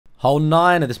Hole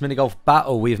 9 of this mini golf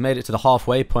battle. We've made it to the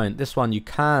halfway point. This one you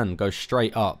can go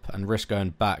straight up and risk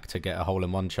going back to get a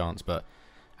hole-in-one chance, but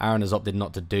Aaron has opted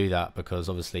not to do that because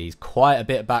obviously he's quite a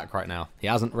bit back right now. He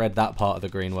hasn't read that part of the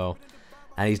green well,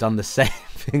 and he's done the same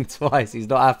thing twice. He's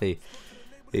not happy.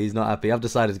 He's not happy. I've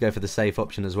decided to go for the safe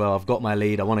option as well. I've got my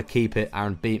lead. I want to keep it.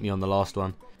 Aaron beat me on the last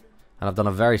one. And I've done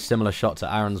a very similar shot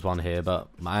to Aaron's one here, but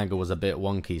my angle was a bit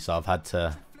wonky, so I've had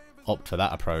to opt for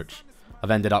that approach. I've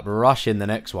ended up rushing the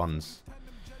next ones.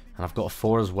 And I've got a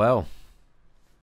 4 as well.